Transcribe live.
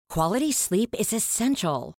Quality sleep is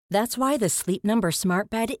essential. That's why the Sleep Number Smart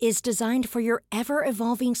Bed is designed for your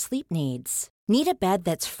ever-evolving sleep needs. Need a bed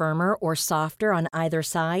that's firmer or softer on either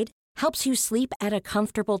side? Helps you sleep at a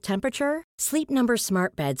comfortable temperature? Sleep Number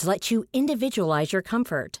Smart Beds let you individualize your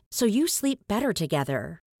comfort, so you sleep better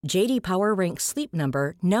together. J.D. Power ranks Sleep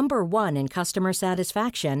Number number 1 in customer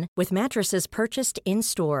satisfaction with mattresses purchased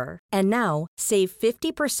in-store. And now, save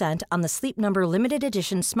 50% on the Sleep Number Limited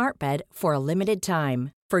Edition Smart Bed for a limited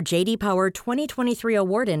time. For J.D. Power 2023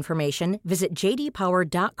 award information, visit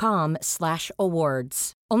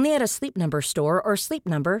jdpower.com/awards. Only at a Sleep Number store or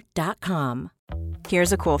sleepnumber.com.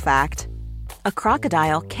 Here's a cool fact. A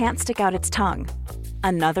crocodile can't stick out its tongue.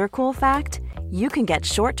 Another cool fact, you can get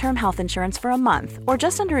short-term health insurance for a month or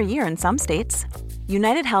just under a year in some states.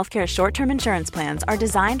 United Healthcare short-term insurance plans are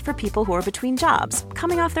designed for people who are between jobs,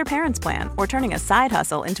 coming off their parents' plan, or turning a side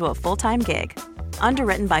hustle into a full-time gig.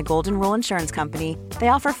 Underwritten by Golden Rule Insurance Company, they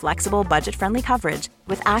offer flexible, budget-friendly coverage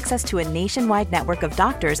with access to a nationwide network of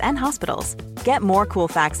doctors and hospitals. Get more cool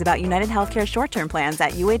facts about United Healthcare short-term plans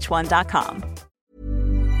at uh1.com.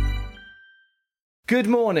 Good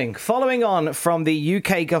morning. Following on from the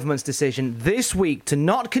UK government's decision this week to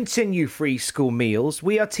not continue free school meals,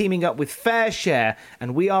 we are teaming up with FareShare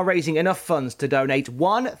and we are raising enough funds to donate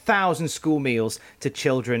 1,000 school meals to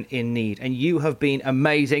children in need. And you have been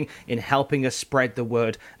amazing in helping us spread the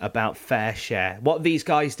word about FareShare. What these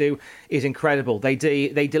guys do is incredible. They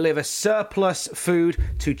deliver surplus food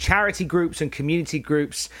to charity groups and community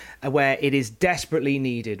groups where it is desperately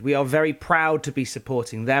needed. We are very proud to be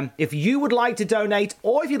supporting them. If you would like to donate,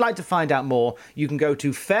 or if you'd like to find out more, you can go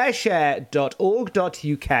to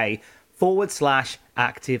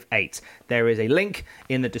fareshare.org.uk/active8. There is a link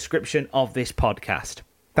in the description of this podcast.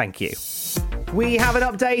 Thank you. We have an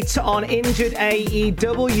update on injured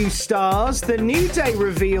AEW stars. The New Day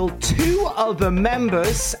revealed 2 other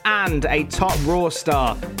members, and a top Raw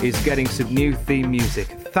star is getting some new theme music.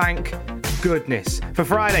 Thank goodness. For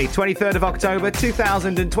Friday, 23rd of October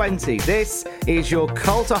 2020, this is your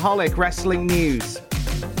Cultaholic Wrestling News.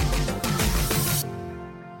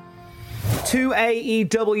 2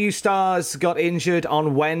 AEW stars got injured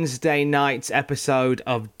on Wednesday night's episode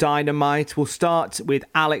of Dynamite. We'll start with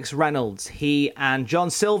Alex Reynolds. He and John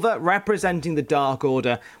Silver, representing the Dark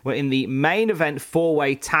Order, were in the main event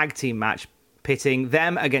 4-way tag team match, pitting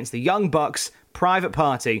them against the Young Bucks, Private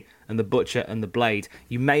Party, and the Butcher and the Blade.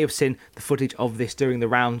 You may have seen the footage of this during the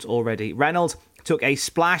rounds already. Reynolds took a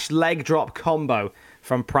splash leg drop combo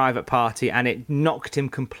from Private Party and it knocked him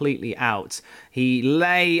completely out. He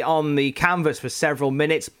lay on the canvas for several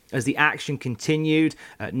minutes as the action continued.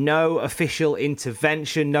 No official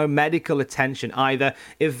intervention, no medical attention either.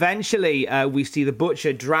 Eventually, we see the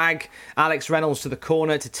Butcher drag Alex Reynolds to the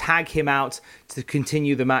corner to tag him out to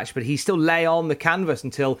continue the match, but he still lay on the canvas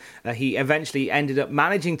until he eventually ended up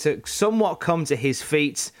managing to somewhat come to his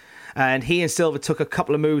feet. And he and Silver took a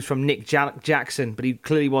couple of moves from Nick Jackson, but he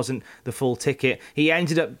clearly wasn't the full ticket. He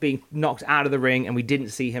ended up being knocked out of the ring, and we didn't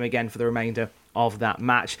see him again for the remainder of that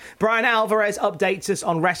match. Brian Alvarez updates us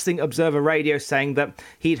on Wrestling Observer Radio, saying that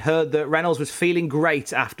he'd heard that Reynolds was feeling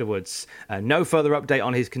great afterwards. No further update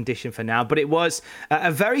on his condition for now, but it was a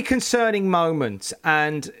very concerning moment.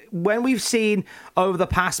 And when we've seen over the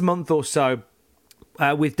past month or so,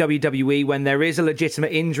 with WWE, when there is a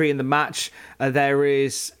legitimate injury in the match, there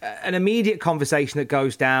is an immediate conversation that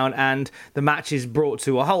goes down and the match is brought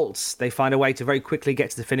to a halt. They find a way to very quickly get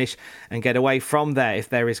to the finish and get away from there if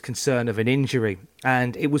there is concern of an injury.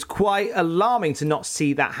 And it was quite alarming to not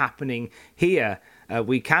see that happening here.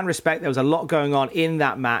 We can respect there was a lot going on in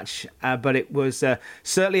that match, but it was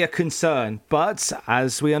certainly a concern. But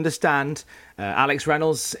as we understand, Alex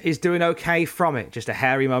Reynolds is doing okay from it. Just a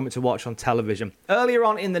hairy moment to watch on television. Earlier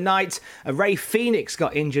on in the night, Rey Fenix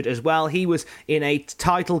got injured as well. He was in a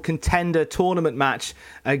title contender tournament match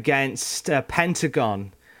against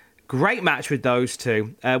Pentagon. Great match with those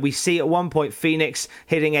two. We see at one point Fenix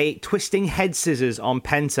hitting a twisting head scissors on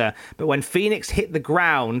Penta, but when Fenix hit the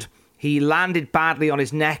ground, he landed badly on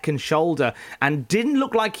his neck and shoulder and didn't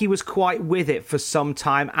look like he was quite with it for some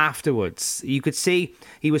time afterwards. You could see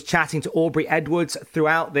he was chatting to Aubrey Edwards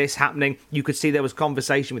throughout this happening. You could see there was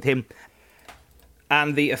conversation with him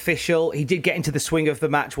and the official. He did get into the swing of the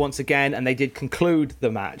match once again, and they did conclude the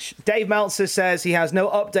match. Dave Meltzer says he has no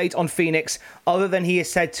update on Fenix other than he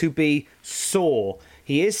is said to be sore.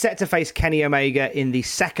 He is set to face Kenny Omega in the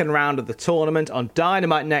second round of the tournament on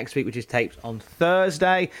Dynamite next week, which is taped on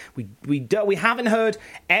Thursday. We haven't heard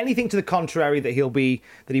anything to the contrary that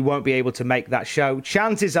he won't be able to make that show.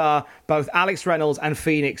 Chances are both Alex Reynolds and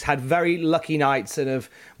Fenix had very lucky nights and have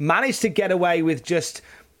managed to get away with just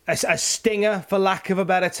a stinger, for lack of a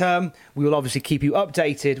better term. We will obviously keep you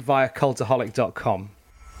updated via Cultaholic.com.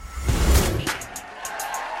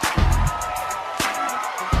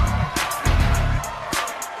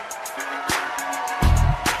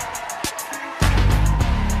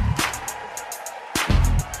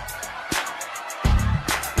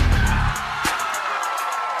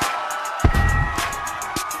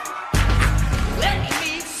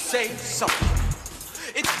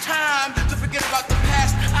 It's time to forget about the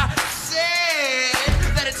past. I said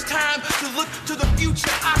that it's time to look to the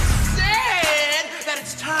future. I said that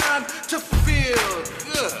it's time to feel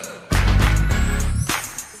good.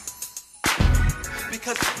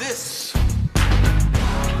 Because this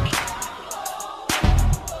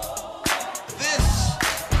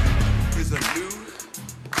is a new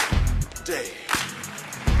day.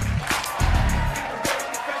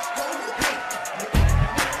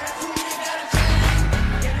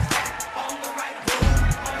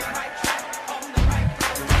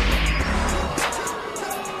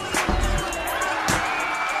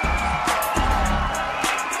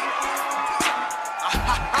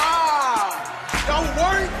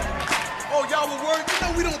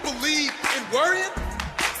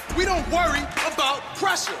 We don't worry about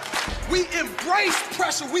pressure. We embrace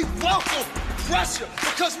pressure. We welcome pressure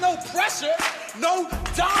because no pressure, no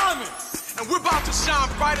diamond. And we're about to shine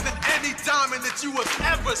brighter than any diamond that you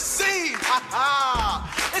have ever seen.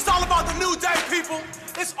 It's all about the new day, people.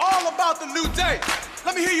 It's all about the new day.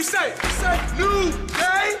 Let me hear you say, new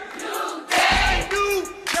day. New day. New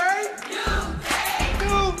day. New day.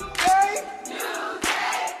 New day. New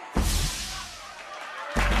day.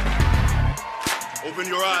 Open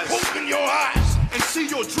your eyes. Open your eyes and see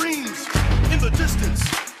your dreams in the distance.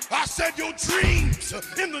 I said your dreams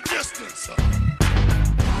in the distance.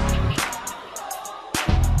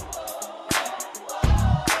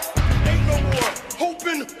 Ain't no more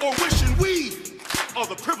hoping or wishing. We are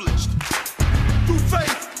the privileged. Through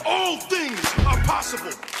faith, all things are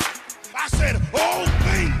possible. I said all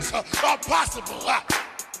things are possible.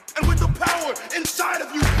 And with the power inside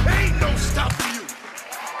of you, ain't no stopping you.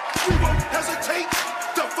 We won't hesitate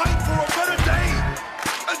to fight for a better day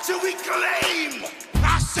until we claim,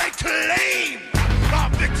 I say claim, our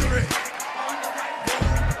victory. On the right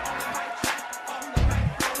road, on the right track, on the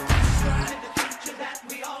right road. Stride in the future that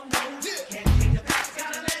we all know. Yeah. Can't change the past,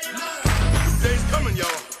 gotta let it know. New day's coming,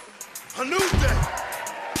 y'all. A new day.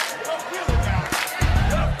 Y'all feel it now.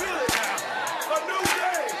 Y'all feel it now. A new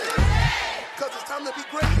day. Cause it's time to be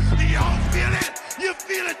great. Y'all feel it? You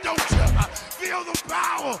feel it, don't you? Feel the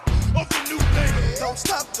power of the new day. Don't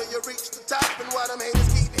stop till you reach the top, and while them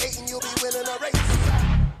haters keep hating, you'll be winning a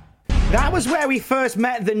race. That was where we first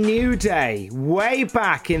met the New Day, way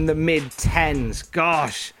back in the mid-10s.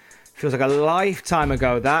 Gosh, feels like a lifetime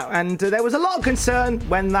ago, that. And there was a lot of concern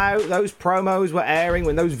when those promos were airing,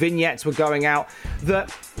 when those vignettes were going out,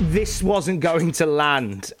 that this wasn't going to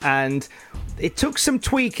land. And it took some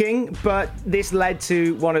tweaking, but this led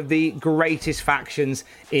to one of the greatest factions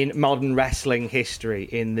in modern wrestling history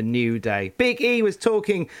in the New Day. Big E was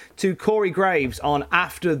talking to Corey Graves on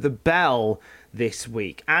After the Bell this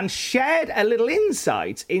week and shared a little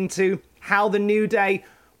insight into how the New Day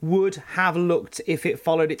would have looked if it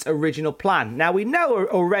followed its original plan. Now, we know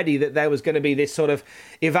already that there was going to be this sort of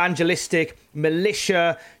evangelistic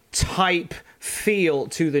militia type feel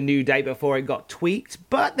to the New Day before it got tweaked,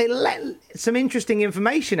 but they let some interesting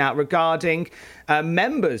information out regarding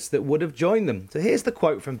members that would have joined them. So here's the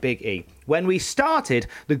quote from Big E. When we started,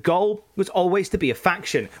 the goal was always to be a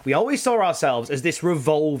faction. We always saw ourselves as this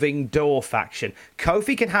revolving door faction.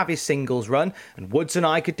 Kofi could have his singles run, and Woods and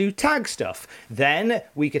I could do tag stuff. Then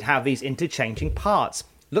we could have these interchanging parts.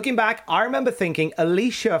 Looking back, I remember thinking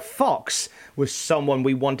Alicia Fox was someone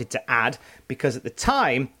we wanted to add because at the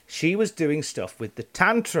time, she was doing stuff with the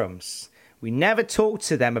Tantrums. We never talked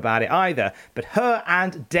to them about it either, but her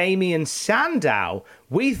and Damien Sandow,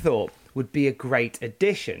 we thought would be a great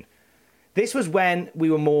addition. This was when we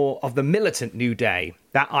were more of the militant New Day.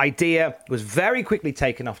 That idea was very quickly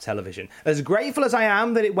taken off television. As grateful as I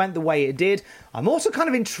am that it went the way it did, I'm also kind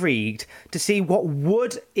of intrigued to see what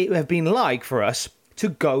would it have been like for us to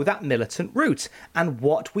go that militant route and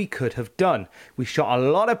what we could have done. We shot a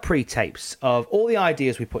lot of pre-tapes of all the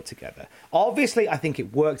ideas we put together. Obviously, I think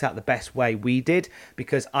it worked out the best way we did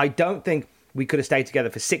because I don't think we could have stayed together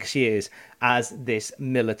for 6 years as this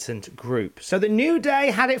militant group. So the New Day,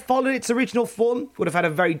 had it followed its original form, would have had a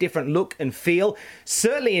very different look and feel.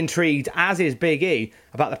 Certainly intrigued, as is Big E,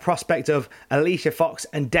 about the prospect of Alicia Fox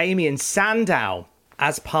and Damien Sandow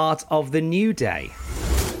as part of the New Day.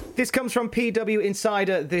 This comes from PW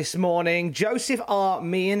Insider this morning. Joseph R.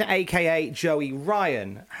 Meehan, a.k.a. Joey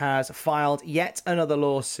Ryan, has filed yet another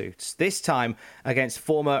lawsuit, this time against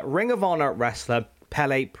former Ring of Honor wrestler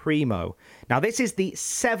Pele Primo. Now, this is the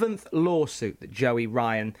 7th lawsuit that Joey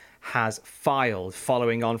Ryan has filed,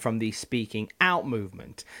 following on from the Speaking Out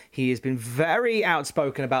movement. He has been very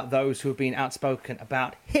outspoken about those who have been outspoken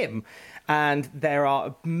about him, and there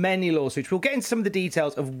are many lawsuits. We'll get into some of the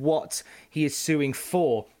details of what he is suing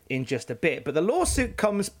for in just a bit, but the lawsuit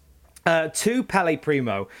comes to Pele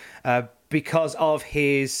Primo because of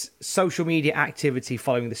his social media activity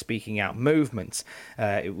following the Speaking Out movement.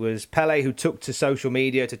 It was Pele who took to social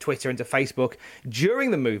media, to Twitter and to Facebook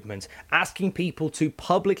during the movement, asking people to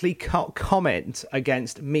publicly comment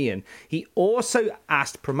against Meehan. He also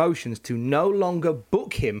asked promotions to no longer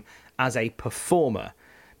book him as a performer.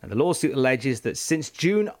 Now, the lawsuit alleges that since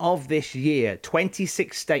June of this year,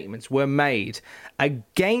 26 statements were made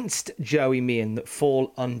against Joey Meehan that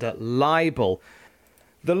fall under libel.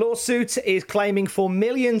 The lawsuit is claiming for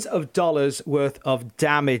millions of dollars worth of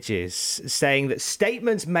damages, saying that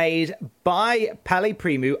statements made by Pele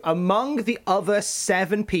Primo, among the other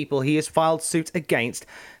 7 people he has filed suit against,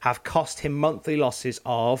 have cost him monthly losses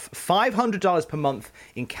of $500 per month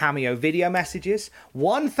in Cameo video messages,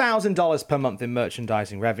 $1,000 per month in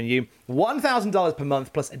merchandising revenue, $1,000 per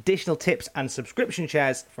month plus additional tips and subscription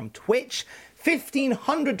shares from Twitch,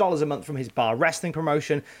 $1,500 a month from his bar wrestling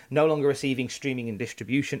promotion, no longer receiving streaming and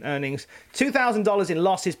distribution earnings, $2,000 in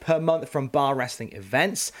losses per month from bar wrestling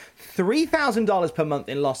events, $3,000 per month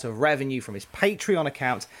in loss of revenue from his Patreon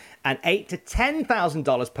account, and $8,000 to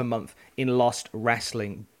 $10,000 per month in lost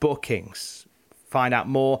wrestling bookings. Find out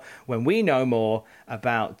more when we know more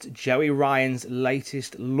about Joey Ryan's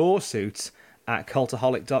latest lawsuits at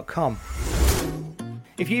cultaholic.com.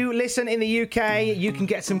 If you listen in the UK, you can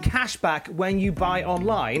get some cash back when you buy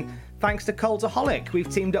online, thanks to Cultaholic. We've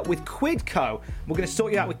teamed up with Quidco. We're going to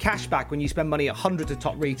sort you out with cash back when you spend money at hundreds of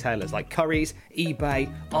top retailers like Currys,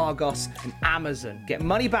 eBay, Argos, and Amazon. Get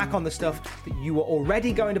money back on the stuff that you were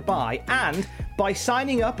already going to buy, and by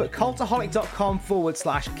signing up at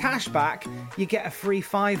cultaholic.com/cashback, you get a free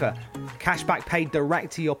 $5. Cashback paid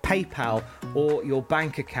direct to your PayPal or your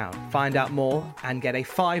bank account. Find out more and get a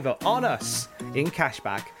 $5 on us in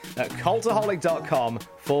cashback at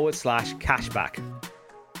cultaholic.com/cashback.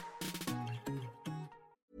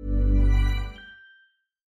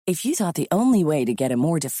 If you thought the only way to get a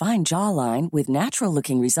more defined jawline with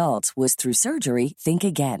natural-looking results was through surgery, think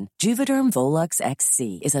again. Juvederm Volux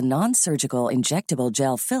XC is a non-surgical injectable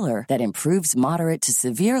gel filler that improves moderate to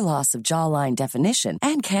severe loss of jawline definition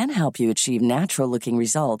and can help you achieve natural-looking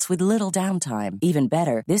results with little downtime. Even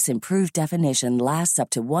better, this improved definition lasts up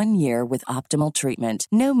to 1 year with optimal treatment.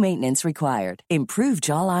 No maintenance required. Improve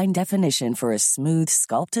jawline definition for a smooth,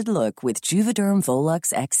 sculpted look with Juvederm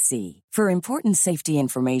Volux XC. For important safety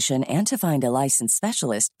information and to find a licensed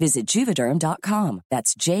specialist, visit Juvederm.com.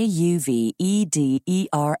 That's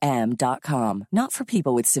JUVEDERM.com. Not for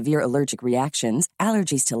people with severe allergic reactions,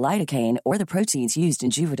 allergies to lidocaine, or the proteins used in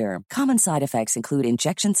Juvederm. Common side effects include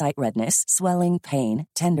injection site redness, swelling, pain,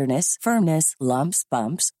 tenderness, firmness, lumps,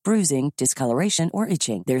 bumps, bruising, discoloration, or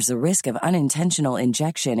itching. There's a risk of unintentional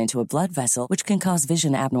injection into a blood vessel, which can cause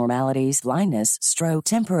vision abnormalities, blindness, stroke,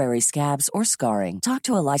 temporary scabs, or scarring. Talk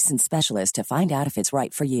to a licensed specialist to find out if it's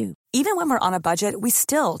right for you. Even when we're on a budget, we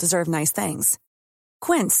still deserve nice things.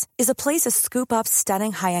 Quince is a place to scoop up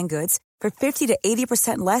stunning high-end goods for 50 to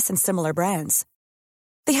 80% less than similar brands.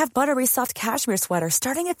 They have buttery soft cashmere sweaters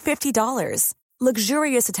starting at $50,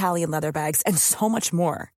 luxurious Italian leather bags, and so much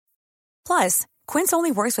more. Plus, Quince only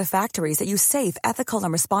works with factories that use safe, ethical,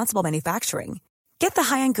 and responsible manufacturing. Get the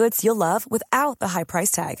high-end goods you'll love without the high price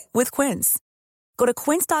tag with Quince. Go to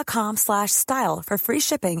quince.com/style for free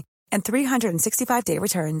shipping and 365-day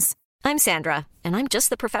returns. I'm Sandra, and I'm just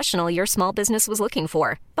the professional your small business was looking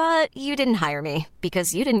for. But you didn't hire me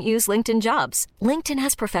because you didn't use LinkedIn Jobs. LinkedIn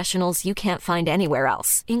has professionals you can't find anywhere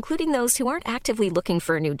else, including those who aren't actively looking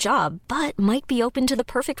for a new job, but might be open to the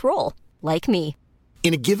perfect role, like me.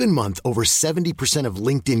 In a given month, over 70% of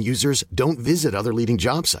LinkedIn users don't visit other leading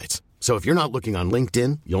job sites. So if you're not looking on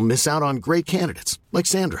LinkedIn, you'll miss out on great candidates, like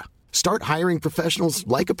Sandra. Start hiring professionals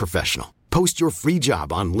like a professional. Post your free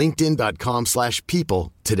job on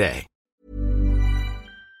linkedin.com/people today.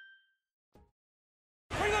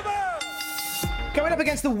 Going up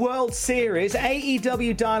against the World Series,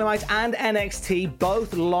 AEW Dynamite and NXT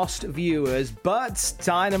both lost viewers, but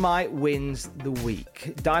Dynamite wins the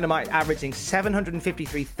week. Dynamite averaging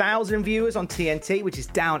 753,000 viewers on TNT, which is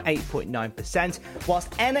down 8.9%,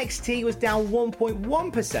 whilst NXT was down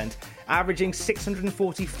 1.1%, averaging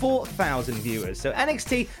 644,000 viewers. So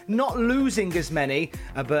NXT not losing as many,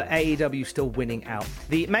 but AEW still winning out.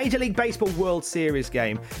 The Major League Baseball World Series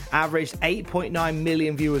game averaged 8.9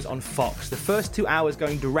 million viewers on Fox. The first 2 hours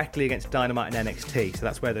going directly against Dynamite and NXT, so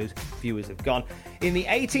that's where those viewers have gone. In the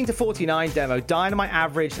 18 to 49 demo, Dynamite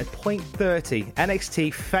averaged a .30,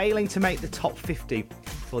 NXT failing to make the top 50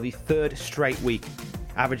 for the third straight week,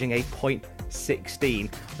 averaging a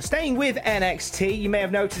 .16. Staying with NXT, you may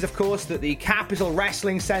have noticed, of course, that the Capitol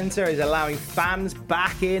Wrestling Center is allowing fans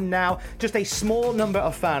back in now. Just a small number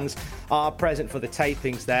of fans are present for the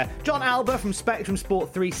tapings there. John Alba from Spectrum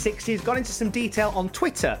Sport 360 has got into some detail on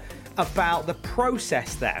Twitter about the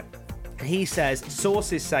process there. He says,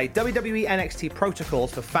 sources say WWE NXT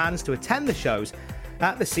protocols for fans to attend the shows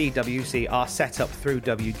at the CWC are set up through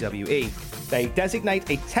WWE. They designate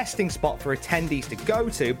a testing spot for attendees to go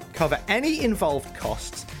to, cover any involved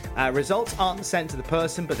costs. Results aren't sent to the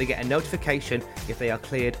person, but they get a notification if they are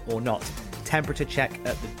cleared or not. Temperature check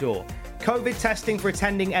at the door. COVID testing for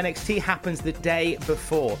attending NXT happens the day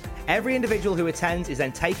before. Every individual who attends is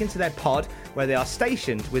then taken to their pod, where they are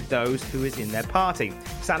stationed with those who is in their party.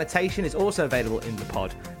 Sanitation is also available in the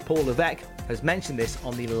pod. Paul Levesque has mentioned this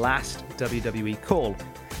on the last WWE call.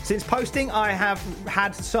 Since posting, I have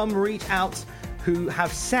had some reach out who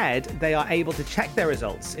have said they are able to check their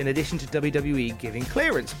results, in addition to WWE giving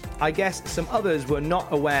clearance. I guess some others were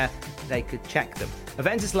not aware they could check them.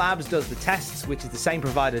 Aventus Labs does the tests, which is the same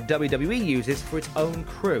provider WWE uses for its own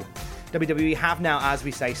crew. WWE have now, as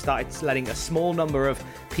we say, started letting a small number of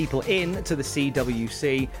people in to the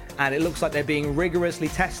CWC, and it looks like they're being rigorously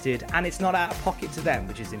tested, and it's not out of pocket to them,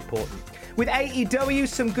 which is important. With AEW,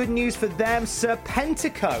 some good news for them.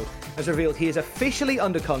 Serpentico has revealed he is officially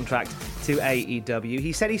under contract to AEW.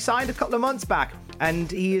 He said he signed a couple of months back, and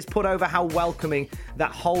he has put over how welcoming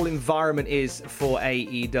that whole environment is for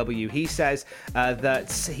AEW. He says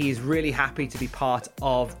that he's really happy to be part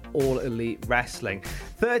of All Elite Wrestling.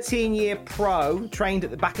 13-year pro,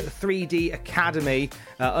 trained back at the 3D Academy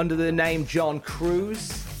under the name John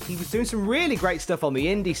Cruz. He was doing some really great stuff on the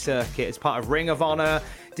indie circuit as part of Ring of Honor,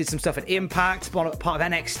 did some stuff at Impact, part of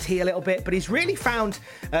NXT a little bit, but he's really found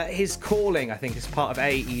his calling, I think, as part of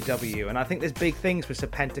AEW, and I think there's big things for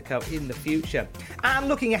Serpentico in the future. And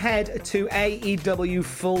looking ahead to AEW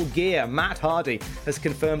Full Gear, Matt Hardy has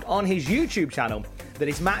confirmed on his YouTube channel that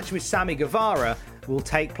his match with Sammy Guevara will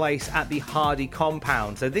take place at the Hardy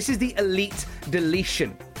compound. So this is the Elite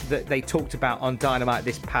Deletion that they talked about on Dynamite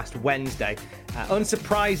this past Wednesday.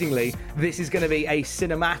 Unsurprisingly, this is going to be a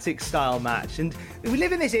cinematic style match, and we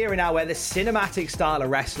live in this era now where the cinematic style of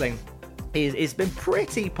wrestling is been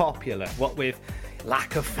pretty popular. What with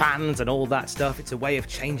lack of fans and all that stuff, it's a way of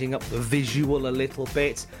changing up the visual a little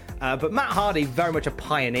bit. But Matt Hardy, very much a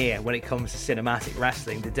pioneer when it comes to cinematic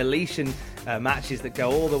wrestling. The deletion matches that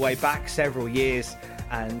go all the way back several years,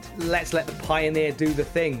 and let's let the pioneer do the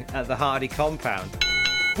thing at the Hardy compound.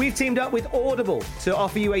 We've teamed up with Audible to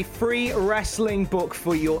offer you a free wrestling book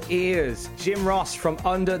for your ears. Jim Ross from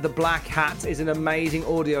Under the Black Hat is an amazing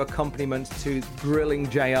audio accompaniment to Grilling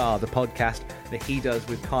JR, the podcast that he does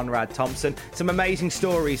with Conrad Thompson. Some amazing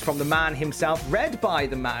stories from the man himself, read by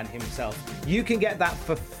the man himself. You can get that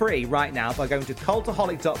for free right now by going to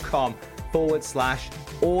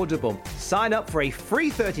cultaholic.com/Audible. Sign up for a free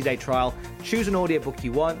 30-day trial. Choose an audiobook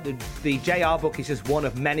you want. The JR book is just one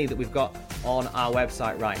of many that we've got on our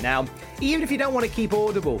website right now. Even if you don't want to keep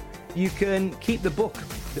Audible, you can keep the book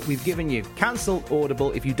that we've given you. Cancel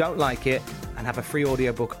Audible if you don't like it and have a free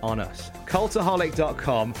audiobook on us.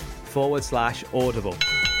 cultaholic.com/Audible.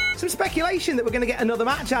 Some speculation that we're going to get another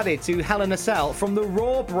match added to Hell in a Cell from the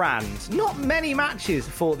Raw brand. Not many matches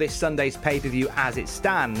for this Sunday's pay-per-view as it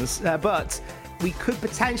stands, but we could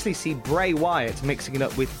potentially see Bray Wyatt mixing it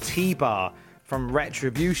up with T-Bar from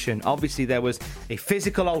Retribution. Obviously, there was a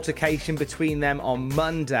physical altercation between them on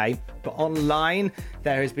Monday, but online,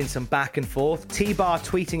 there has been some back and forth. T-Bar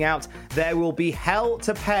tweeting out, "There will be hell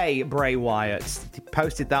to pay, Bray Wyatt." He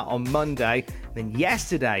posted that on Monday. Then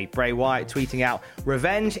yesterday, Bray Wyatt tweeting out,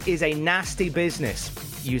 "Revenge is a nasty business,"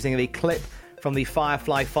 using a clip from the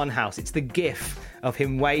Firefly Funhouse. It's the gif of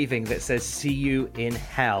him waving that says, "See you in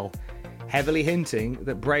hell," heavily hinting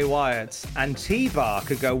that Bray Wyatt and T-Bar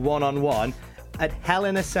could go one-on-one at Hell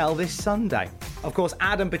in a Cell this Sunday. Of course,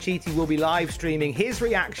 Adam Pacitti will be live streaming his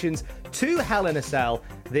reactions to Hell in a Cell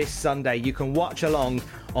this Sunday. You can watch along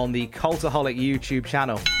on the Cultaholic YouTube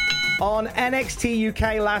channel. On NXT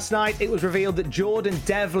UK last night, it was revealed that Jordan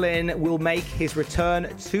Devlin will make his return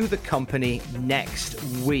to the company next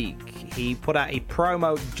week. He put out a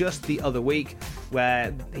promo just the other week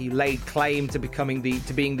where he laid claim to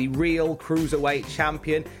being the real cruiserweight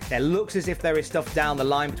champion. It looks as if there is stuff down the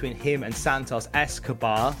line between him and Santos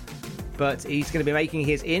Escobar, but he's going to be making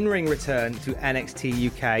his in-ring return to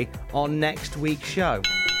NXT UK on next week's show.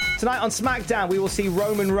 Tonight on SmackDown, we will see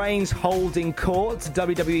Roman Reigns holding court.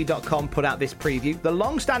 WWE.com put out this preview. The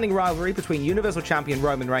long-standing rivalry between Universal Champion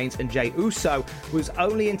Roman Reigns and Jey Uso was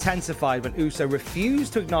only intensified when Uso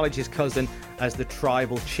refused to acknowledge his cousin as the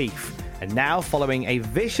tribal chief. And now, following a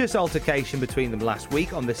vicious altercation between them last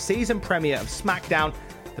week on the season premiere of SmackDown,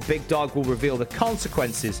 the big dog will reveal the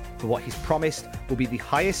consequences for what he's promised will be the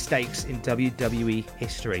highest stakes in WWE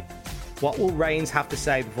history. What will Reigns have to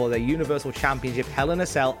say before their Universal Championship Hell in a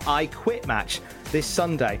Cell I Quit match this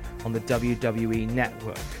Sunday on the WWE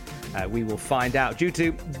Network? We will find out. Due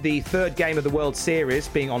to the third game of the World Series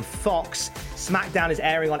being on Fox, SmackDown is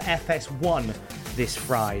airing on FS1 this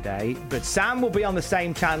Friday. But Sam will be on the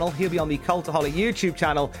same channel. He'll be on the Cultaholic YouTube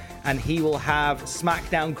channel, and he will have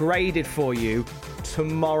SmackDown graded for you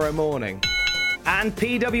tomorrow morning. And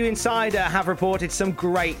PW Insider have reported some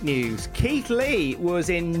great news. Keith Lee was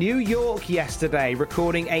in New York yesterday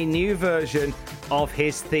recording a new version of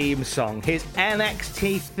his theme song, his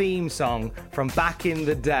NXT theme song from back in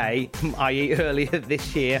the day, i.e. earlier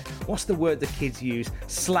this year. What's the word the kids use?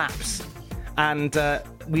 Slaps. And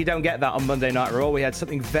we don't get that on Monday Night Raw. We had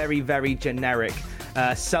something very, very generic.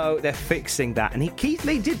 So they're fixing that. And Keith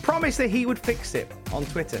Lee did promise that he would fix it on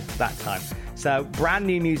Twitter that time. So brand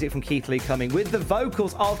new music from Keith Lee coming with the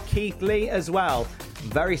vocals of Keith Lee as well. I'm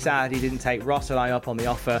very sad he didn't take Ross and I up on the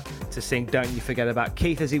offer to sing Don't You Forget About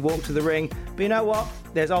Keith as he walked to the ring. But you know what?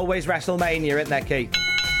 There's always WrestleMania, isn't there, Keith?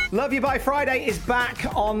 Love You By Friday is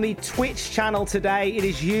back on the Twitch channel today. It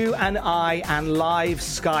is you and I and live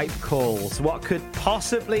Skype calls. What could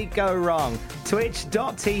possibly go wrong?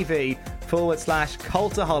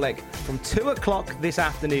 Twitch.tv/Cultaholic from 2 o'clock this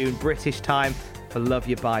afternoon, British time, for Love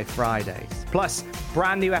You By Fridays. Plus,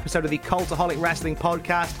 brand new episode of the Cultaholic Wrestling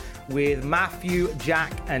Podcast with Matthew,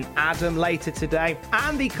 Jack, and Adam later today.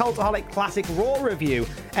 And the Cultaholic Classic Raw review,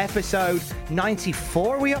 episode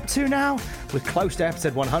 94 are we up to now? We're close to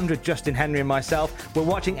episode 100, Justin Henry and myself. We're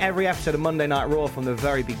watching every episode of Monday Night Raw from the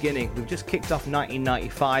very beginning. We've just kicked off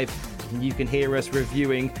 1995, and you can hear us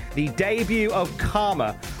reviewing the debut of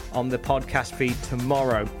Karma on the podcast feed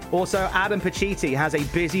tomorrow. Also, Adam Pacitti has a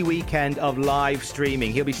busy weekend of live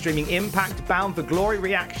streaming. He'll be streaming Impact Bound for Glory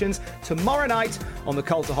reactions tomorrow night on the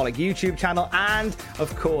Cultaholic YouTube channel, and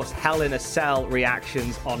of course Hell in a Cell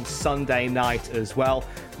reactions on Sunday night as well.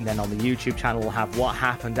 And then on the YouTube channel we'll have what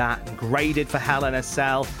happened at, graded for Hell in a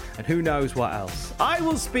Cell, and who knows what else. I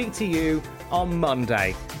will speak to you on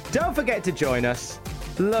Monday. Don't forget to join us.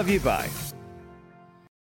 Love you, bye.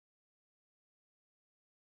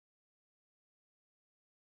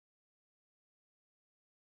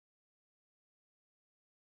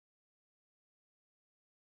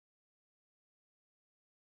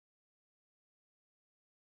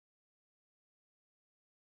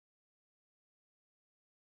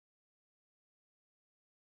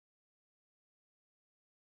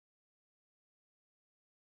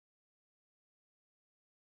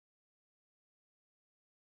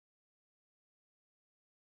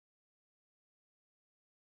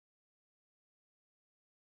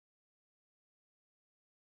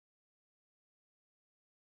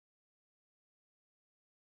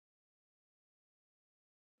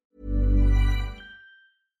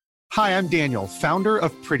 Hi, I'm Daniel, founder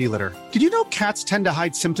of Pretty Litter. Did you know cats tend to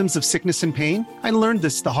hide symptoms of sickness and pain? I learned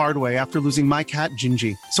this the hard way after losing my cat,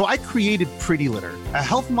 Gingy. So I created Pretty Litter, a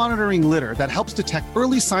health monitoring litter that helps detect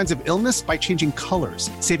early signs of illness by changing colors,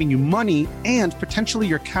 saving you money and potentially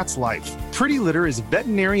your cat's life. Pretty Litter is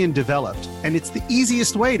veterinarian developed, and it's the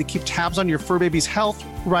easiest way to keep tabs on your fur baby's health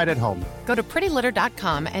right at home. Go to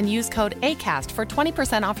prettylitter.com and use code ACAST for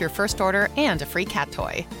 20% off your first order and a free cat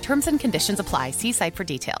toy. Terms and conditions apply. See site for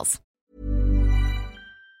details.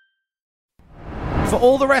 For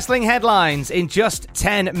all the wrestling headlines in just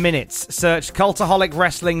 10 minutes, search Cultaholic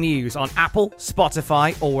Wrestling News on Apple,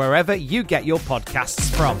 Spotify, or wherever you get your podcasts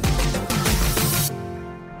from.